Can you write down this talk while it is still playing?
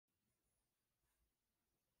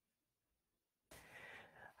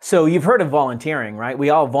So you've heard of volunteering, right? We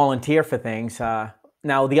all volunteer for things.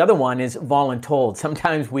 Now, the other one is voluntold.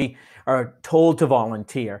 Sometimes we are told to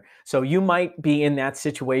volunteer. So you might be in that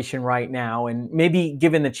situation right now, and maybe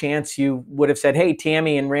given the chance, you would have said, "Hey,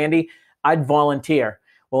 Tammy and Randy, I'd volunteer."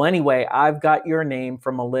 Well, anyway, I've got your name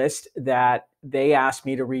from a list that they asked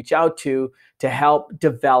me to reach out to help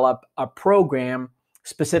develop a program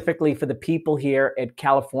specifically for the people here at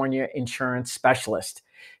California Insurance Specialist.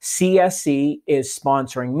 CSE is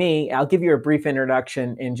sponsoring me. I'll give you a brief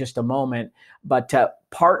introduction in just a moment, but to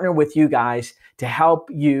partner with you guys to help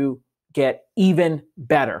you get even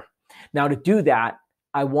better. Now, to do that,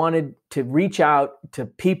 I wanted to reach out to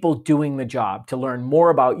people doing the job to learn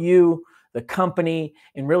more about you, the company,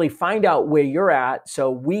 and really find out where you're at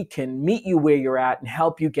so we can meet you where you're at and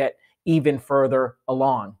help you get even further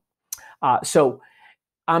along. So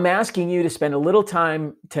I'm asking you to spend a little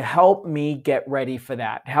time to help me get ready for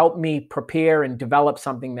that. Help me prepare and develop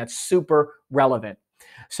something that's super relevant.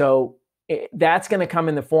 So that's going to come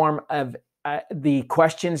in the form of the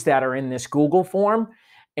questions that are in this Google form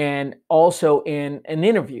and also in an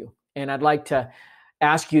interview. And I'd like to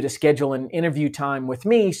ask you to schedule an interview time with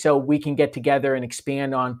me so we can get together and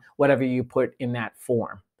expand on whatever you put in that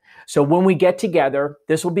form. So when we get together,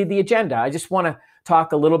 this will be the agenda. I just want to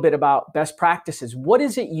talk a little bit about best practices. What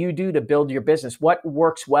is it you do to build your business? What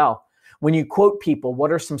works well? When you quote people,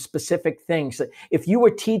 what are some specific things? If you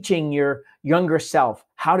were teaching your younger self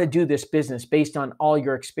how to do this business based on all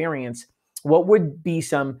your experience, what would be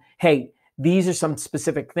some, hey, these are some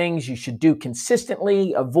specific things you should do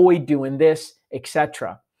consistently, avoid doing this,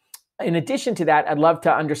 etc. In addition to that, I'd love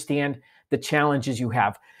to understand the challenges you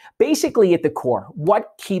have. Basically, at the core,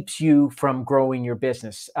 what keeps you from growing your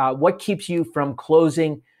business? What keeps you from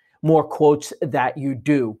closing more quotes that you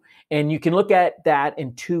do? And you can look at that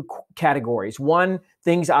in two categories. One,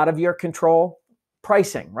 things out of your control,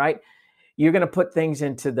 pricing, right? You're going to put things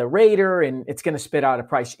into the rater and it's going to spit out a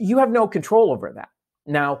price. You have no control over that.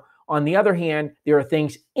 Now, on the other hand, there are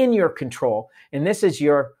things in your control, and this is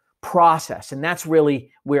your process. And that's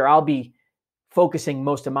really where I'll be focusing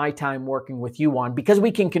most of my time working with you on, because we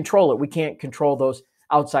can control it. We can't control those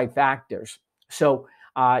outside factors. So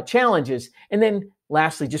challenges. And then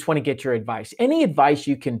lastly, just want to get your advice. Any advice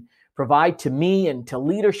you can provide to me and to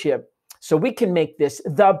leadership so we can make this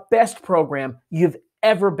the best program you've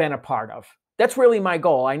ever been a part of. That's really my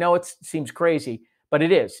goal. I know it seems crazy, but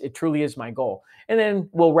it is. It truly is my goal. And then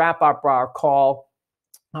we'll wrap up our call.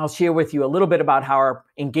 I'll share with you a little bit about how our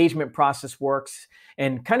engagement process works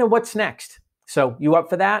and kind of what's next. So you up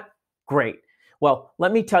for that? Great. Well,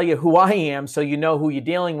 let me tell you who I am so you know who you're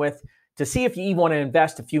dealing with to see if you even want to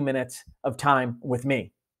invest a few minutes of time with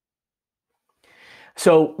me.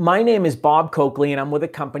 So my name is Bob Coakley, and I'm with a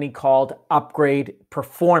company called Upgrade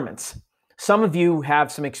Performance. Some of you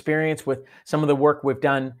have some experience with some of the work we've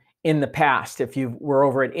done in the past. If you were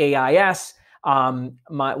over at AIS, one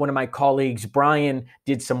of my colleagues, Brian,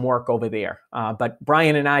 did some work over there. But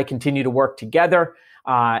Brian and I continue to work together.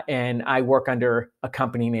 And I work under a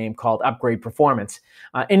company name called Upgrade Performance.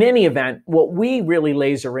 In any event, what we really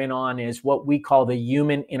laser in on is what we call the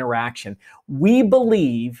human interaction. We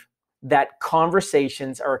believe that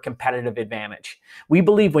conversations are a competitive advantage. We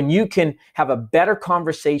believe when you can have a better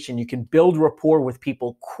conversation, you can build rapport with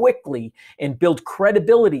people quickly and build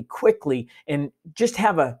credibility quickly and just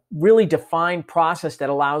have a really defined process that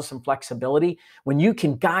allows some flexibility. When you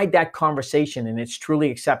can guide that conversation and it's truly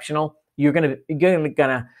exceptional, you're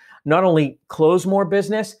gonna not only close more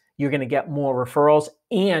business, you're gonna get more referrals,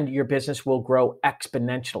 and your business will grow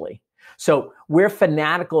exponentially. So we're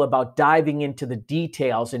fanatical about diving into the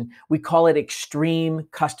details, and we call it extreme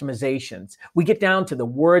customizations. We get down to the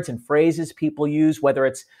words and phrases people use, whether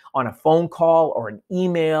it's on a phone call or an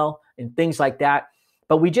email and things like that.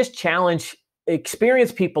 But we just challenge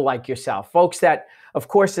experienced people like yourself, folks that, of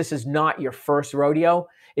course, this is not your first rodeo.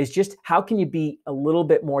 Is just how can you be a little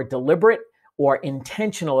bit more deliberate or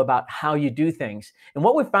intentional about how you do things? And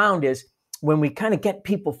what we found is when we kind of get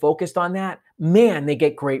people focused on that, man, they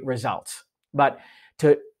get great results. But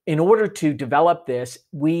in order to develop this,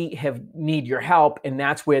 we need your help, and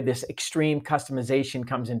that's where this extreme customization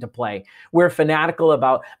comes into play. We're fanatical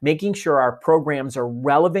about making sure our programs are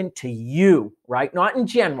relevant to you, right? Not in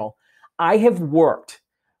general. I have worked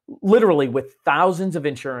literally with thousands of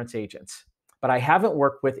insurance agents, but I haven't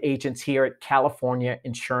worked with agents here at California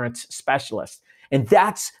Insurance Specialist. And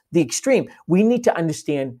that's the extreme. We need to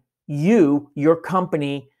understand you, your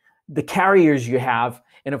company, the carriers you have.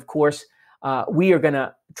 And of course, we are going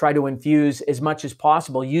to try to infuse as much as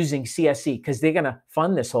possible using CSE because they're going to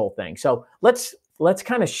fund this whole thing. So let's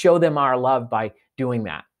kind of show them our love by doing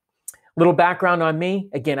that. Little background on me.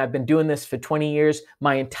 Again, I've been doing this for 20 years.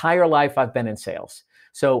 My entire life, I've been in sales.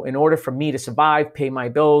 So in order for me to survive, pay my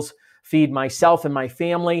bills, feed myself and my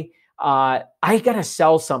family, I got to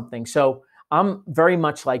sell something. So I'm very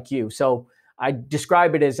much like you. So I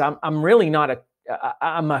describe it as I'm really not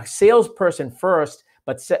I'm a salesperson first,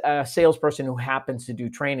 but a salesperson who happens to do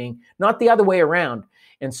training, not the other way around.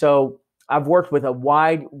 And so I've worked with a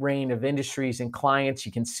wide range of industries and clients.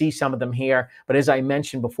 You can see some of them here. But as I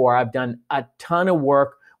mentioned before, I've done a ton of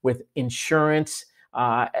work with insurance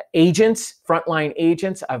agents, frontline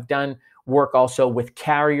agents. I've done work also with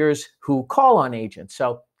carriers who call on agents.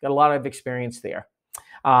 So got a lot of experience there.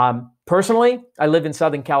 Personally, I live in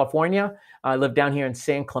Southern California. I live down here in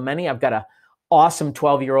San Clemente. I've got an awesome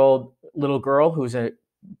 12-year-old little girl who's an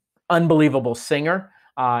unbelievable singer.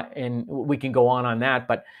 And we can go on that,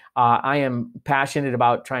 but I am passionate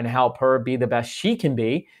about trying to help her be the best she can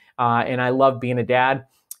be. And I love being a dad.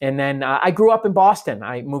 And then I grew up in Boston.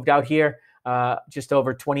 I moved out here just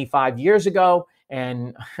over 25 years ago,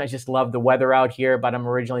 and I just love the weather out here, but I'm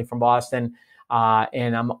originally from Boston.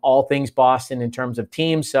 And I'm all things Boston in terms of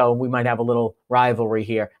teams, so we might have a little rivalry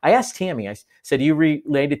here. I asked Tammy, I said, are you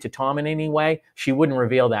related to Tom in any way? She wouldn't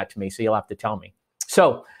reveal that to me, so you'll have to tell me.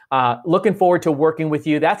 So looking forward to working with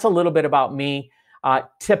you. That's a little bit about me.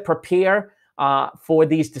 To prepare for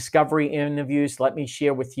these discovery interviews, let me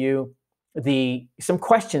share with you some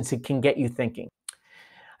questions that can get you thinking.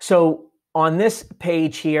 So on this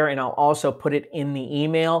page here, and I'll also put it in the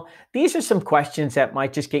email, these are some questions that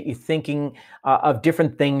might just get you thinking of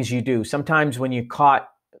different things you do. Sometimes when you're caught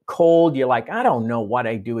cold, you're like, I don't know what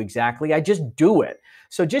I do exactly. I just do it.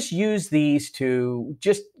 So just use these to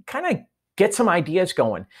just kind of get some ideas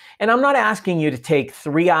going. And I'm not asking you to take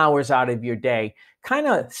 3 hours out of your day. Kind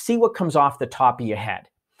of see what comes off the top of your head.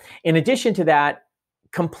 In addition to that,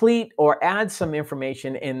 complete or add some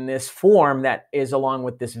information in this form that is along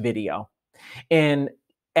with this video. And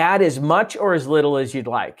add as much or as little as you'd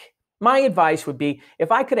like. My advice would be,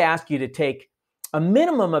 if I could ask you to take a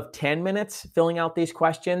minimum of 10 minutes filling out these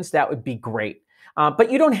questions, that would be great. But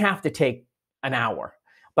you don't have to take an hour.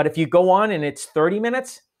 But if you go on and it's 30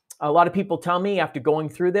 minutes, a lot of people tell me after going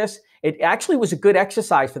through this, it actually was a good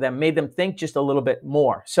exercise for them, made them think just a little bit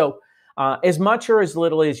more. So as much or as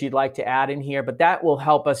little as you'd like to add in here, but that will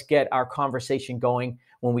help us get our conversation going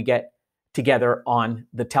when we get together on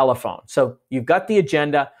the telephone. So you've got the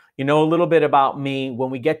agenda, you know a little bit about me. When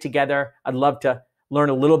we get together, I'd love to learn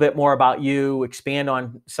a little bit more about you, expand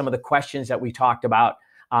on some of the questions that we talked about.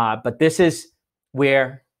 But this is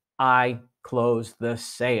where I close the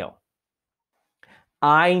sale.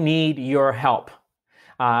 I need your help.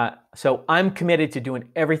 So I'm committed to doing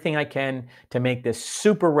everything I can to make this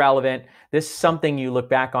super relevant. This is something you look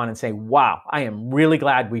back on and say, wow, I am really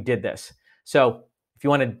glad we did this. So if you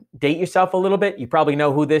want to date yourself a little bit, you probably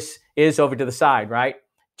know who this is over to the side, right?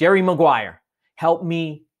 Jerry Maguire, help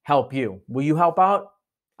me help you. Will you help out?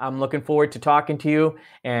 I'm looking forward to talking to you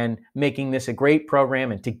and making this a great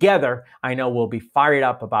program. And together, I know we'll be fired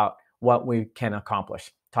up about what we can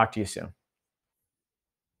accomplish. Talk to you soon.